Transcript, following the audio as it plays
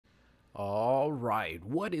All right,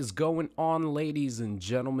 what is going on, ladies and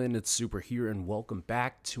gentlemen? It's Super here, and welcome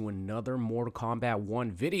back to another Mortal Kombat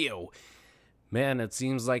 1 video. Man, it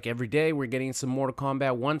seems like every day we're getting some Mortal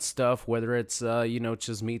Kombat 1 stuff, whether it's,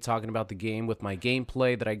 just me talking about the game with my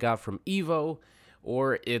gameplay that I got from Evo,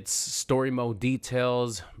 or it's story mode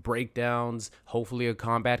details, breakdowns, hopefully a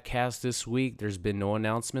combat cast this week. There's been no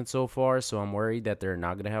announcement so far, so I'm worried that they're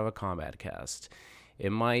not going to have a combat cast.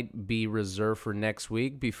 It might be reserved for next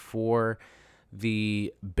week before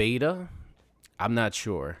the beta. I'm not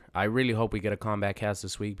sure. I really hope we get a combat cast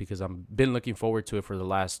this week because I've been looking forward to it for the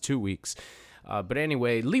last 2 weeks. But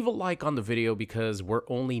anyway, leave a like on the video because we're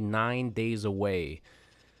only 9 days away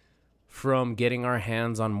from getting our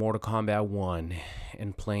hands on Mortal Kombat 1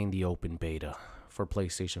 and playing the open beta for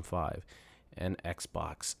PlayStation 5 and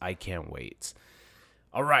Xbox. I can't wait.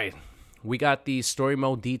 All right. We got the story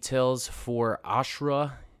mode details for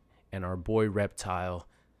Ashrah and our boy Reptile.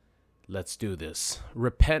 Let's do this.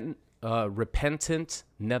 Repentant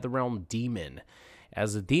Netherrealm demon.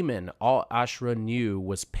 As a demon, all Ashrah knew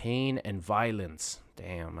was pain and violence.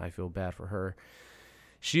 Damn, I feel bad for her.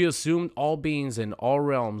 She assumed all beings in all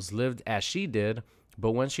realms lived as she did,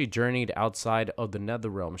 but when she journeyed outside of the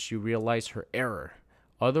Netherrealm, she realized her error.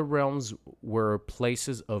 Other realms were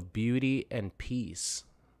places of beauty and peace.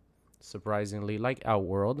 Surprisingly, like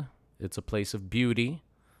Outworld, it's a place of beauty,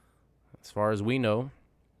 as far as we know.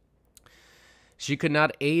 She could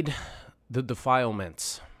not aid the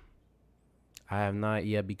defilements. I have not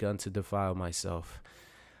yet begun to defile myself.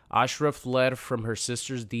 Ashrah fled from her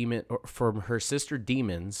sister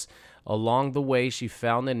demons. Along the way, she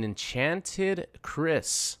found an enchanted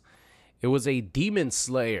Chris. It was a demon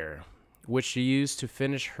slayer, which she used to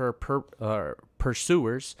finish her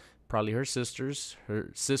pursuers. Probably her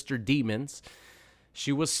sister demons.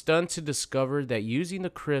 She was stunned to discover that using the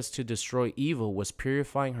Chris to destroy evil was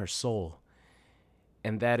purifying her soul,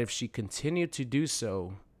 and that if she continued to do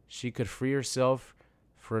so, she could free herself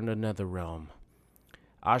from another realm.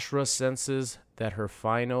 Ashrah senses that her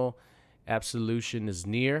final absolution is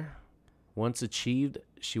near. Once achieved,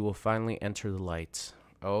 she will finally enter the light.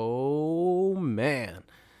 Oh, man.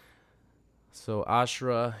 So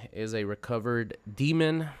Ashrah is a recovered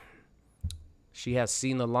demon. She has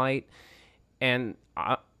seen the light, and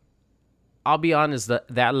I'll be honest,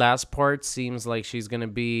 that last part seems like she's going to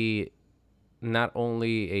be not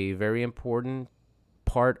only a very important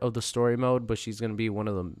part of the story mode, but she's going to be one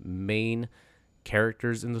of the main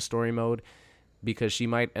characters in the story mode because she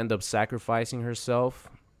might end up sacrificing herself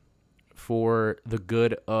for the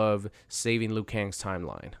good of saving Liu Kang's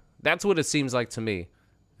timeline. That's what it seems like to me.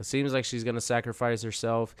 It seems like she's going to sacrifice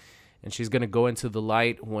herself, and she's going to go into the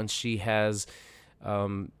light once she has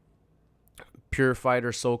purified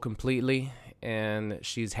her soul completely and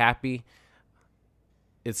she's happy.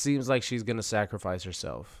 It seems like she's going to sacrifice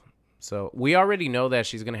herself. So we already know that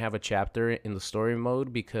she's going to have a chapter in the story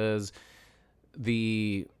mode because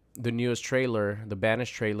the newest trailer, the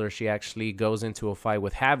Banished trailer, she actually goes into a fight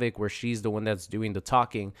with Havoc where she's the one that's doing the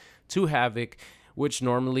talking to Havoc, which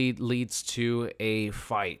normally leads to a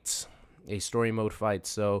fight, a story mode fight.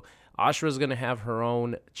 So Ashrah is going to have her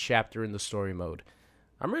own chapter in the story mode.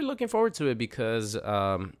 I'm really looking forward to it because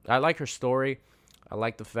I like her story. I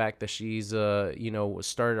like the fact that she's,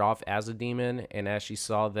 started off as a demon, and as she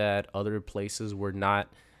saw that other places were not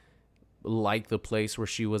like the place where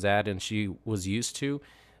she was at and she was used to,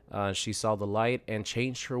 she saw the light and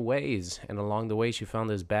changed her ways. And along the way, she found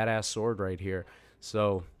this badass sword right here.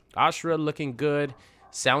 So Ashrah looking good,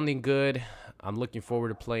 sounding good. I'm looking forward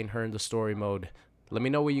to playing her in the story mode. Let me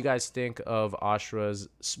know what you guys think of Ashrah's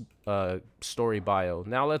story bio.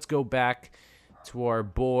 Now let's go back to our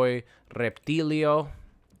boy Reptilio,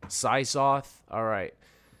 Syzoth. All right.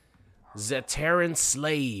 Zeteran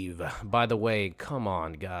Slave. By the way, come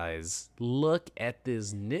on, guys. Look at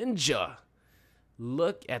this ninja.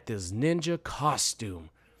 Look at this ninja costume.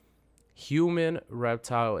 Human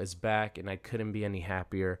Reptile is back, and I couldn't be any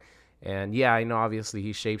happier. And yeah, I know obviously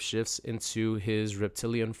he shapeshifts into his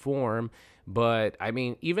reptilian form, but I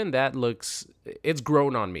mean, even that it's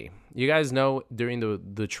grown on me. You guys know during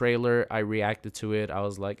the trailer, I reacted to it. I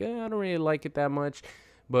was like, I don't really like it that much,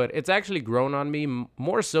 but it's actually grown on me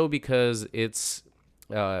more so because it's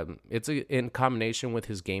in combination with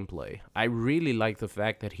his gameplay. I really like the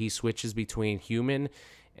fact that he switches between human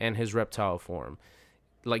and his reptile form,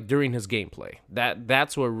 like during his gameplay.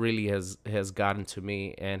 That's what really has gotten to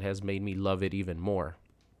me and has made me love it even more.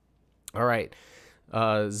 All right.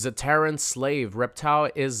 Zeteran Slave. Reptile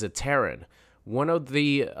is Zeteran, one of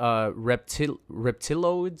the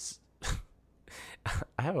reptiloids.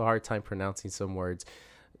 I have a hard time pronouncing some words.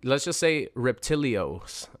 let's just say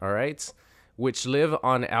reptilios, all right, which live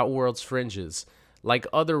on Outworld's fringes. Like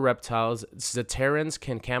other reptiles, Zeterans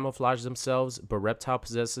can camouflage themselves, but Reptile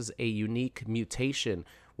possesses a unique mutation,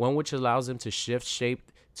 one which allows him to shift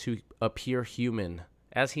shape to appear human,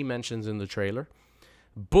 as he mentions in the trailer.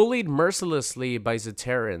 Bullied mercilessly by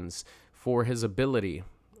Zeterans for his ability,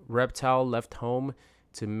 Reptile left home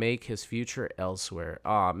to make his future elsewhere.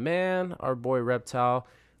 Aw, man, our boy Reptile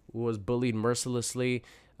was bullied mercilessly,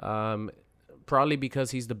 probably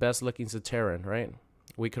because he's the best looking Zeteran, right?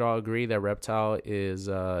 We could all agree that Reptile is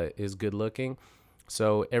good looking.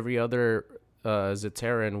 So every other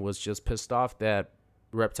Zeteran was just pissed off that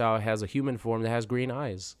Reptile has a human form that has green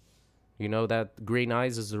eyes. You know that green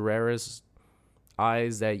eyes is the rarest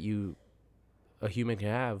eyes that a human can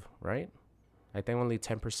have, right? I think only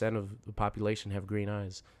 10% of the population have green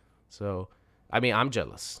eyes. So, I mean, I'm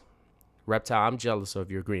jealous. Reptile, I'm jealous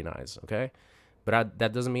of your green eyes, okay? But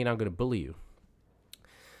that doesn't mean I'm going to bully you.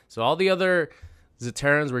 So all the other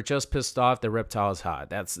Zeterans were just pissed off that Reptile is hot.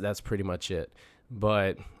 That's pretty much it.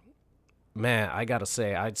 But, man, I got to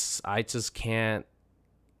say, I just can't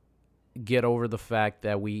get over the fact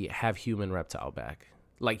that we have human Reptile back.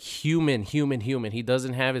 Like human. He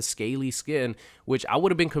doesn't have his scaly skin, which I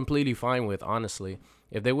would have been completely fine with, honestly.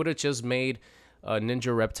 If they would have just made a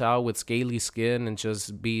ninja Reptile with scaly skin and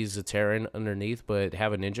just be Zeteran underneath, but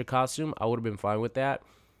have a ninja costume, I would have been fine with that.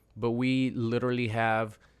 But we literally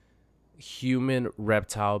have human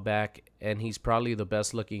Reptile back, and he's probably the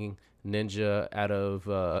best looking ninja out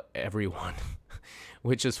of everyone,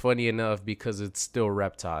 which is funny enough because it's still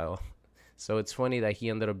Reptile. So it's funny that he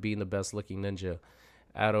ended up being the best looking ninja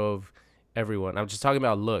out of everyone. I'm just talking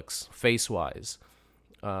about looks, face-wise.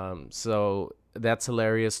 So that's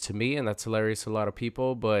hilarious to me, and that's hilarious to a lot of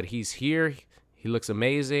people. But he's here. He looks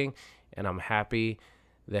amazing, and I'm happy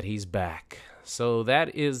that he's back. So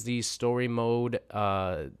that is the story mode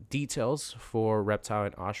details for Reptile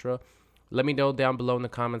and Ashrah. Let me know down below in the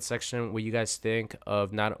comment section what you guys think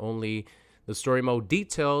of not only the story mode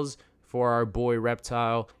details for our boy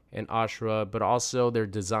Reptile and Ashrah, but also their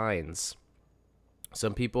designs.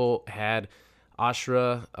 Some people had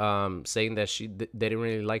Ashrah saying that they didn't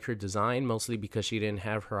really like her design, mostly because she didn't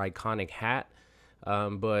have her iconic hat.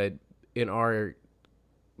 But in our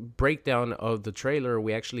breakdown of the trailer,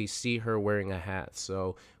 we actually see her wearing a hat.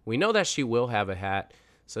 So we know that she will have a hat.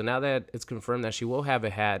 So now that it's confirmed that she will have a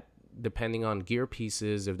hat, depending on gear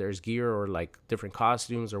pieces, if there's gear or like different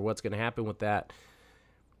costumes or what's going to happen with that,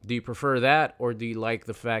 do you prefer that, or do you like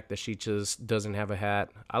the fact that she just doesn't have a hat?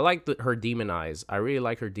 I like her demon eyes. I really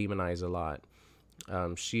like her demon eyes a lot.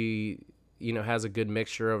 She, has a good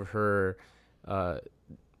mixture of her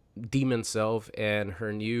demon self and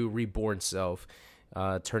her new reborn self,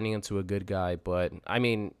 turning into a good guy. But, I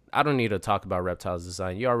mean, I don't need to talk about Reptile's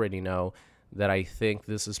design. You already know that I think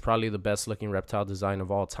this is probably the best-looking Reptile design of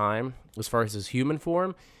all time. As far as his human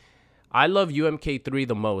form, I love UMK3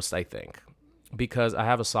 the most, I think, because I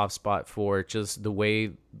have a soft spot for just the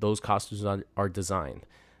way those costumes are designed.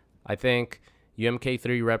 I think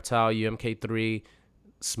UMK3 Reptile, UMK3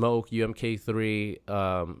 Smoke, UMK3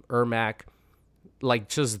 Ermac, like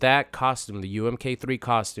just that costume, the UMK3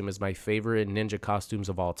 costume is my favorite ninja costumes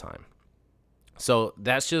of all time. So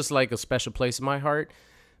that's just like a special place in my heart.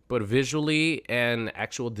 But visually and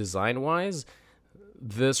actual design-wise,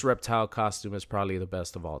 this Reptile costume is probably the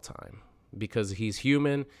best of all time because he's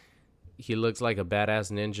human. He looks like a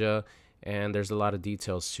badass ninja, and there's a lot of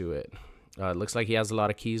details to it. It looks like he has a lot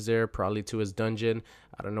of keys there, probably to his dungeon.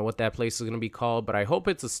 I don't know what that place is going to be called, but I hope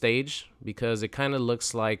it's a stage because it kind of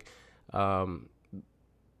looks like the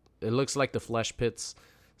flesh pits.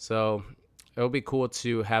 So it'll be cool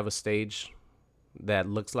to have a stage that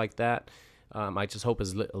looks like that. I just hope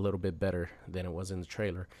it's a little bit better than it was in the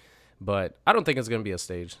trailer. But I don't think it's going to be a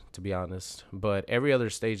stage, to be honest. But every other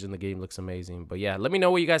stage in the game looks amazing. But yeah, let me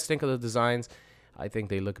know what you guys think of the designs. I think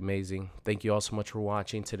they look amazing. Thank you all so much for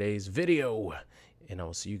watching today's video. And I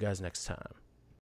will see you guys next time.